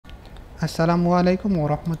Assalamualaikum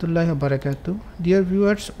warahmatullahi wabarakatuh. Dear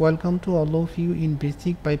viewers, welcome to all of you in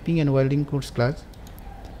basic piping and welding course class.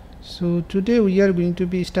 So today we are going to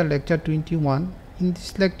be start lecture 21. In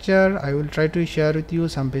this lecture I will try to share with you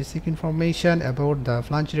some basic information about the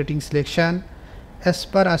flange rating selection as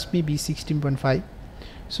per ASME B16.5.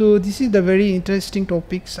 So this is the very interesting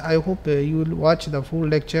topics. I hope you will watch the full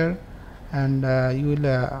lecture and we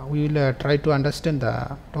will try to understand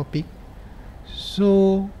the topic.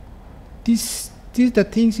 So this the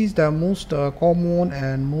things is the most common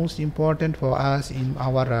and most important for us in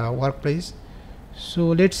our workplace.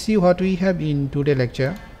 So let's see what we have in today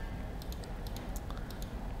lecture.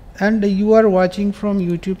 And you are watching from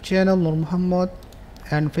YouTube channel Nur Muhammad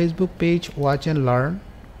and Facebook page Watch and Learn.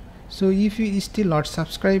 So if you still not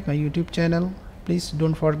subscribe my YouTube channel, please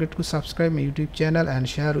don't forget to subscribe my YouTube channel and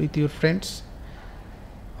share with your friends.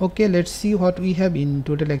 Okay, let's see what we have in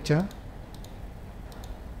today lecture.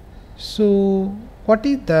 So what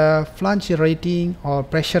is the flange rating or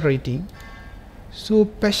pressure rating? So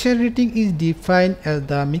pressure rating is defined as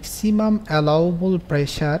the maximum allowable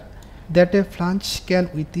pressure that a flange can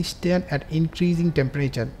withstand at increasing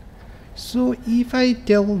temperature. So if I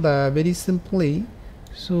tell very simply,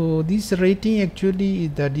 so this rating actually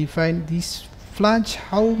is the define this flange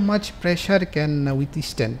how much pressure can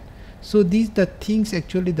withstand. So these the things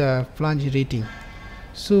actually the flange rating.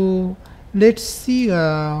 So let's see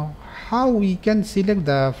how we can select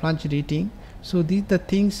the flange rating. So these the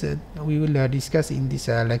things we will discuss in this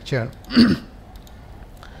lecture.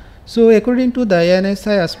 So according to the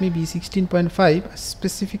ANSI ASME B16.5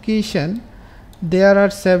 specification, there are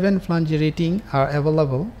 7 flange rating are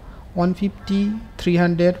available: 150,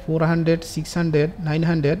 300, 400, 600,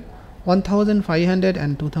 900, 1500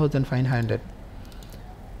 and 2500.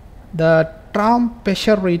 The term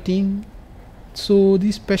pressure rating, so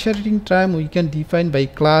this pressure rating term we can define by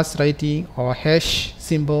class rating or hash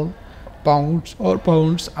symbol. Pounds or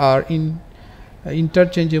pounds are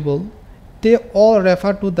interchangeable. They all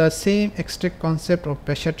refer to the same abstract concept of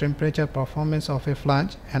pressure, temperature, performance of a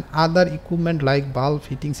flange and other equipment like bulb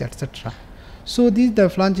fittings, etc. So this the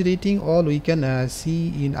flange rating all we can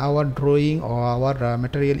see in our drawing or our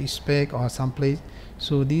material spec or someplace.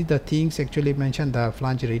 So these the things actually mention the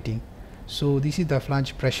flange rating. So this is the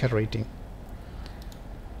flange pressure rating.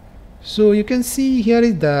 So you can see here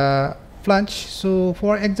is the flange. So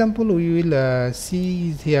for example we will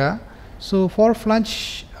see here. So for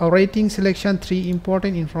flange rating selection, 3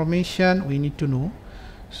 important information we need to know.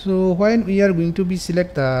 So when we are going to be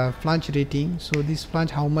select the flange rating, so this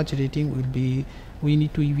flange how much rating will be we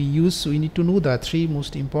need to be used. So we need to know the 3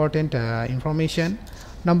 most important information.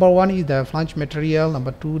 Number 1 is the flange material,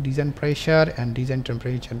 number 2 design pressure and design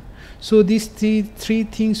temperature. So these three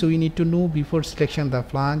things we need to know before selection the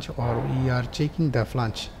flange or we are checking the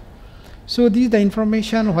flange. So this is the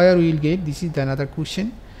information where we will get. This is the another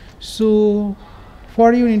question. So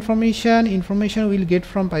for your information we will get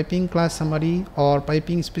from piping class summary or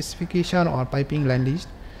piping specification or piping line list.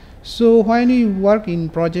 So when we work in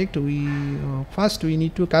project, we first we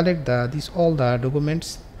need to collect all the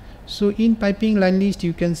documents. So in piping line list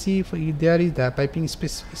you can see there is the piping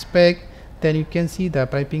spec, then you can see the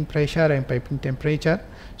piping pressure and piping temperature.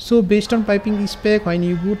 So based on piping spec, when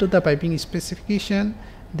you go to the piping specification,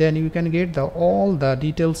 then you can get all the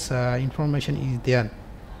details information is there.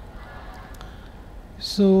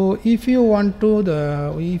 So if you want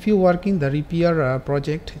to if you work in the repair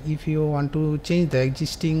project, if you want to change the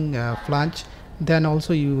existing flange, then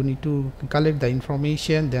also you need to collect the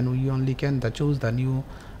information, then we only can choose the new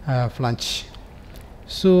flange.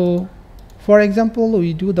 So for example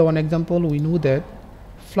we do the one example. We know that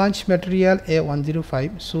flange material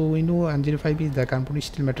A105, so we know 105 is the composite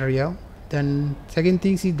steel material. Then second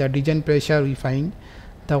thing is the design pressure, we find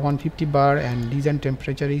the 150 bar and design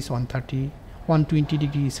temperature is 120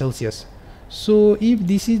 degrees Celsius. So if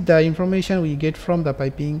this is the information we get from the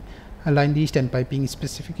piping line list and piping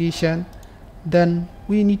specification, then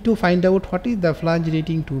we need to find out what is the flange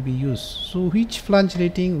rating to be used. So which flange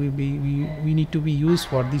rating will be we need to be used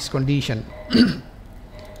for this condition.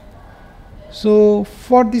 So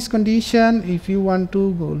for this condition, if you want to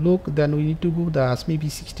look, then we need to go the ASME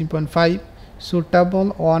B16.5. so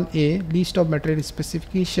table 1A, list of material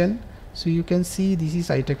specification. So you can see this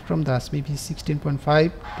is I take from the ASME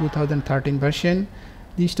B16.5 2013 version,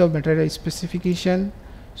 list of material specification.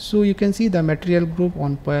 So you can see the material group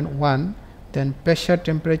 1.1, then pressure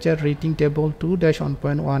temperature rating table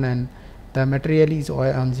 2-1.1 and the material is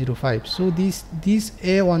A105. So this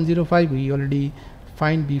A105 we already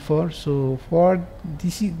find before. So for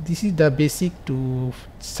this is the basic to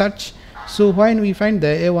search. So when we find the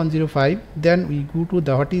A105, then we go to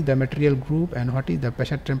the what is the material group and what is the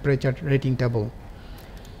pressure temperature rating table.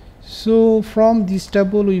 So from this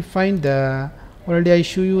table we find the, already I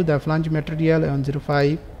show you the flange material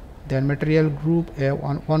A105, then material group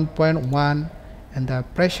A1.1, and the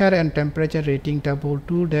pressure and temperature rating table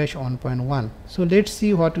 2-1.1. So let's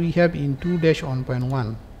see what we have in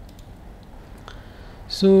 2-1.1.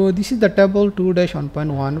 So this is the table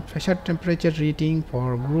 2-1.1, pressure temperature rating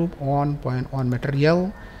for group 1.1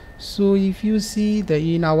 material. So if you see the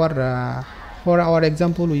in our for our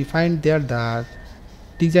example, we find there the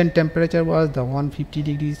design temperature was the 150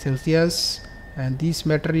 degrees Celsius, and this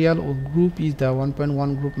material or group is the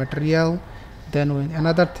 1.1 group material. Then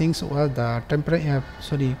another things was the temperature,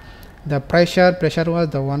 the pressure was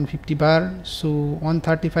the 150 bar. So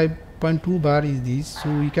 135.2 bar is this, so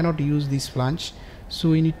we cannot use this flange,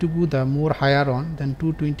 so we need to go the more higher on than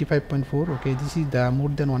 225.4. okay, this is the more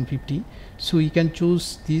than 150, so you can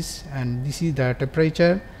choose this, and this is the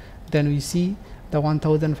temperature. Then we see the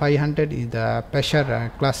 1500 is the pressure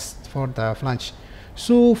class for the flange.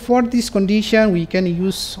 So for this condition we can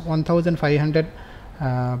use 1500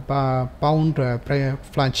 pound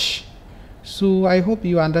flange. So I hope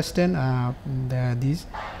you understand this.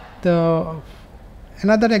 The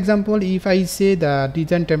another example, if I say the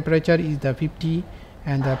design temperature is the 50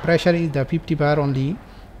 and the pressure is the 50 bar only,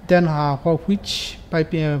 then for which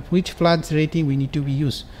pipe which flange rating we need to be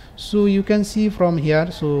used. So you can see from here,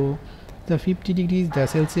 so the 50 degrees the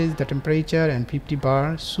Celsius the temperature and 50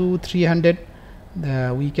 bar, so 300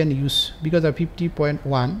 we can use because of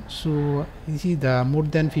 50.1. so this is the more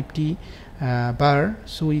than 50 bar,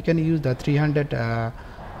 so we can use the 300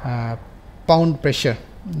 pound pressure,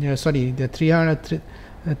 the 300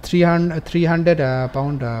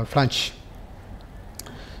 pound flange.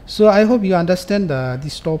 So I hope you understand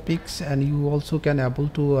these topics, and you also can able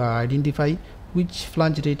to identify which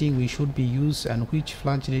flange rating we should be used and which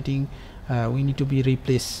flange rating we need to be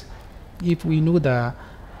replaced if we know the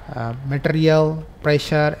material,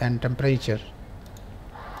 pressure and temperature.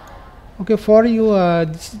 Okay, for you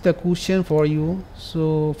this is the question for you.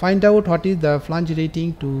 So find out what is the flange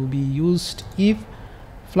rating to be used if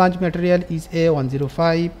flange material is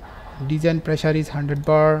A105, design pressure is 100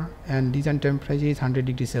 bar and design temperature is 100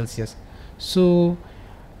 degrees Celsius. So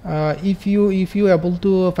if you able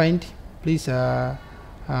to find, please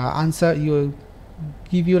answer, you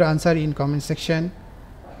give your answer in comment section.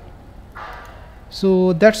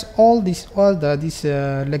 So that's all this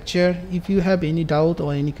lecture. If you have any doubt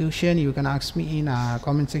or any question, you can ask me in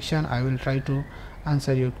comment section. I will try to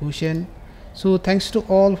answer your question. So thanks to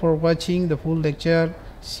all for watching the full lecture.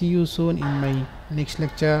 See you soon in my next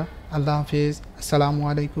lecture. Allah Hafiz. Assalamu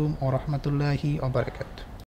alaikum wa rahmatullahi wa barakatuh.